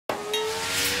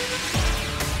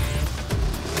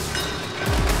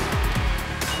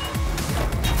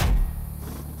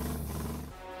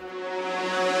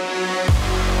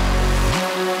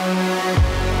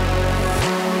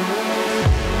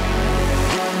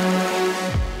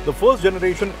The first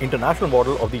generation international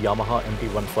model of the Yamaha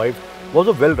MT-15 was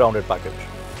a well-rounded package.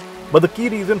 But the key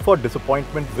reason for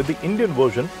disappointment with the Indian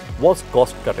version was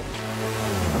cost cutting.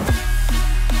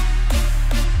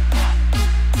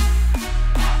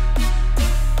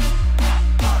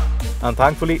 And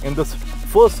thankfully, in this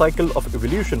first cycle of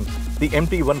evolution, the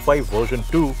MT-15 version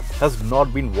 2 has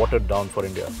not been watered down for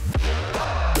India.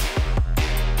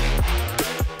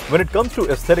 When it comes to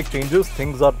aesthetic changes,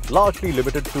 things are largely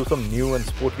limited to some new and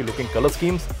sporty-looking color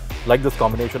schemes, like this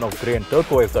combination of grey and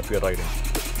turquoise that we are riding.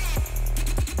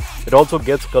 It also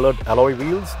gets colored alloy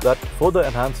wheels that further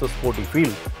enhance the sporty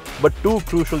feel, but two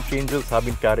crucial changes have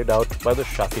been carried out by the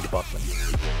chassis department.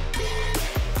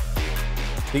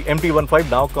 The MT-15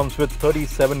 now comes with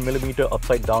 37mm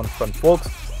upside-down front forks,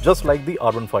 just like the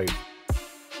R15.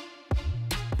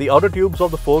 The outer tubes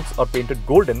of the forks are painted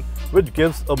golden, which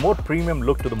gives a more premium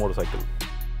look to the motorcycle.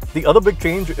 The other big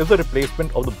change is the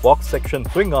replacement of the box section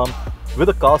swing arm with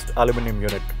a cast aluminium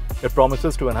unit. It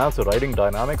promises to enhance the riding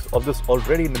dynamics of this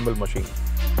already nimble machine.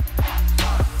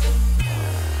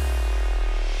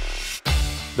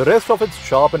 The rest of its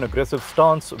sharp and aggressive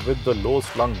stance with the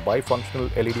low-slung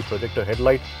bifunctional LED projector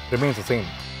headlight remains the same.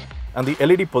 And the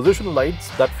LED position lights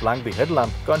that flank the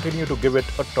headlamp continue to give it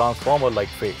a transformer-like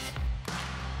face.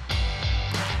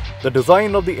 The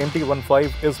design of the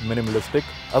MT-15 is minimalistic,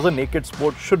 as a naked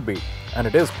sport should be, and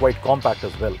it is quite compact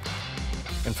as well.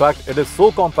 In fact, it is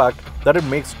so compact that it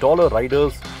makes taller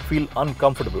riders feel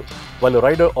uncomfortable, while a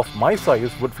rider of my size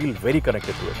would feel very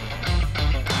connected to it.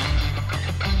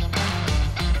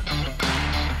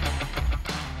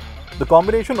 The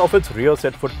combination of its rear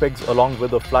set foot pegs along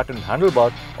with a flattened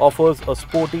handlebar offers a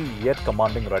sporty yet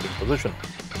commanding riding position.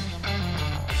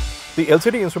 The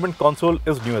LCD instrument console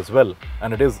is new as well,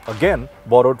 and it is again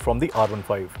borrowed from the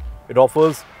R15. It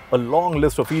offers a long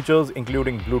list of features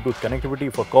including Bluetooth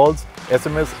connectivity for calls,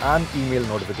 SMS and email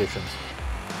notifications.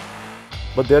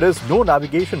 But there is no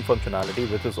navigation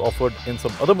functionality which is offered in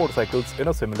some other motorcycles in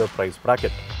a similar price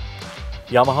bracket.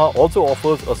 Yamaha also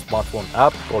offers a smartphone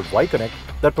app called WION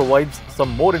that provides some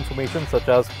more information such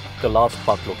as the last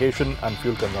park location and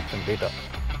fuel consumption data.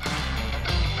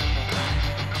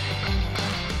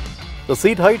 The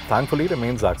seat height thankfully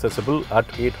remains accessible at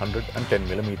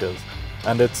 810mm,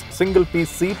 and its single-piece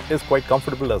seat is quite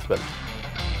comfortable as well.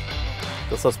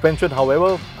 The suspension,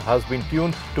 however, has been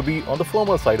tuned to be on the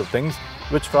firmer side of things,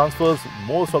 which transfers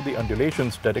most of the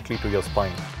undulations directly to your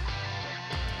spine.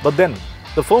 But then,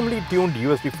 the firmly tuned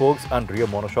USD forks and rear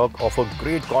monoshock offer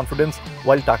great confidence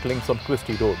while tackling some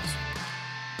twisty roads.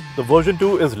 The version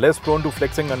 2 is less prone to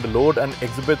flexing under load and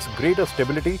exhibits greater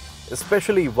stability,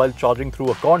 especially while charging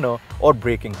through a corner or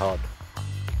braking hard.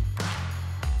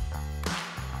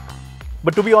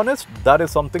 But to be honest, that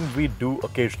is something we do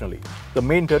occasionally. The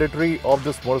main territory of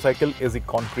this motorcycle is the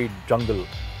concrete jungle,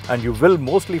 and you will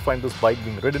mostly find this bike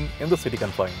being ridden in the city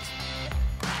confines.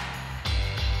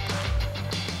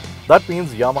 That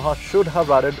means Yamaha should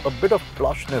have added a bit of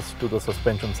plushness to the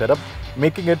suspension setup,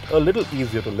 making it a little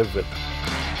easier to live with.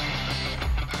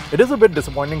 It is a bit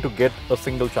disappointing to get a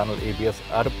single-channel ABS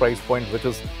at a price point which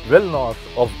is well north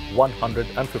of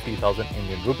 150,000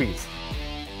 Indian rupees.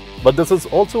 But this is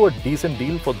also a decent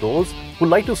deal for those who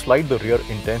like to slide the rear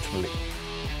intentionally.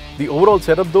 The overall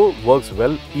setup though works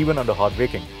well even under hard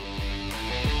braking.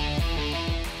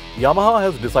 Yamaha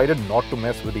has decided not to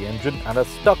mess with the engine and has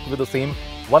stuck with the same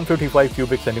 155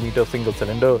 cubic centimeter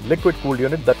single-cylinder liquid-cooled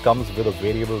unit that comes with a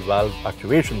variable valve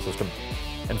actuation system.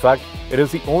 In fact, it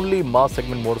is the only mass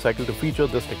segment motorcycle to feature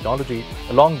this technology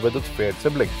along with its paired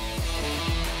sibling.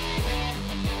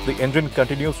 The engine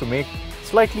continues to make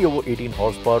slightly over 18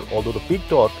 horsepower, although the peak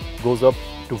torque goes up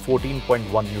to 14.1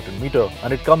 Nm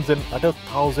and it comes in at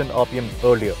 1000 RPM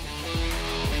earlier.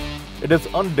 It is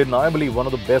undeniably one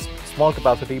of the best small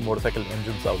capacity motorcycle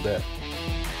engines out there.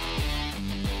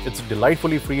 It's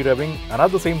delightfully free revving and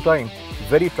at the same time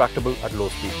very tractable at low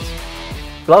speeds.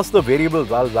 Plus, the variable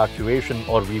valve actuation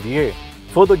or VVA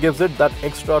further gives it that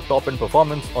extra top-end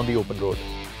performance on the open road.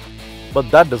 But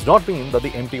that does not mean that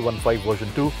the MT-15 version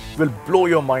 2 will blow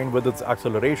your mind with its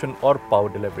acceleration or power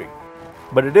delivery.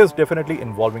 But it is definitely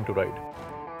involving to ride.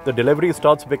 The delivery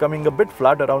starts becoming a bit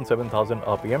flat around 7000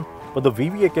 RPM, but the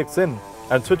VVA kicks in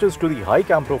and switches to the high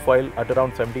cam profile at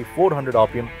around 7400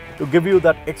 RPM to give you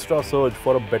that extra surge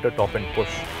for a better top-end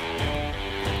push.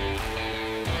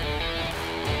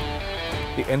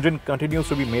 The engine continues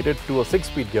to be mated to a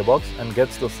 6-speed gearbox and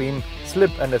gets the same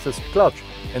slip and assist clutch,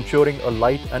 ensuring a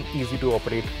light and easy to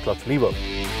operate clutch lever.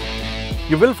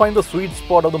 You will find the sweet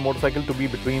spot of the motorcycle to be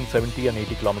between 70 and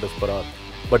 80 km/h,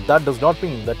 but that does not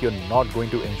mean that you're not going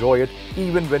to enjoy it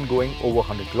even when going over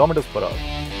 100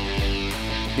 km/h.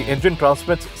 The engine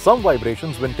transmits some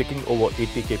vibrations when ticking over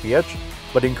 80 kph,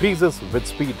 but increases with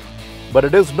speed. But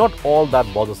it is not all that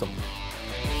bothersome.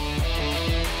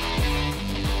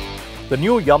 The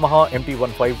new Yamaha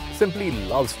MT-15 simply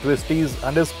loves twisties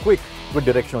and is quick with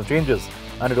directional changes,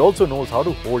 and it also knows how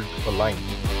to hold a line.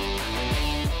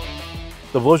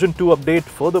 The version 2 update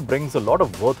further brings a lot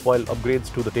of worthwhile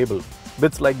upgrades to the table,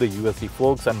 bits like the USD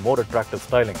forks and more attractive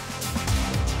styling.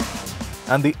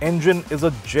 And the engine is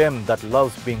a gem that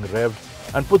loves being revved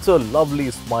and puts a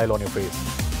lovely smile on your face.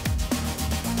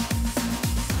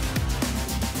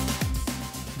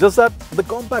 Just that the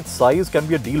compact size can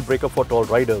be a deal breaker for tall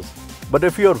riders, but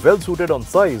if you're well suited on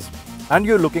size and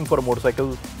you're looking for a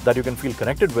motorcycle that you can feel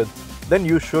connected with, then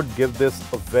you should give this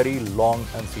a very long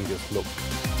and serious look.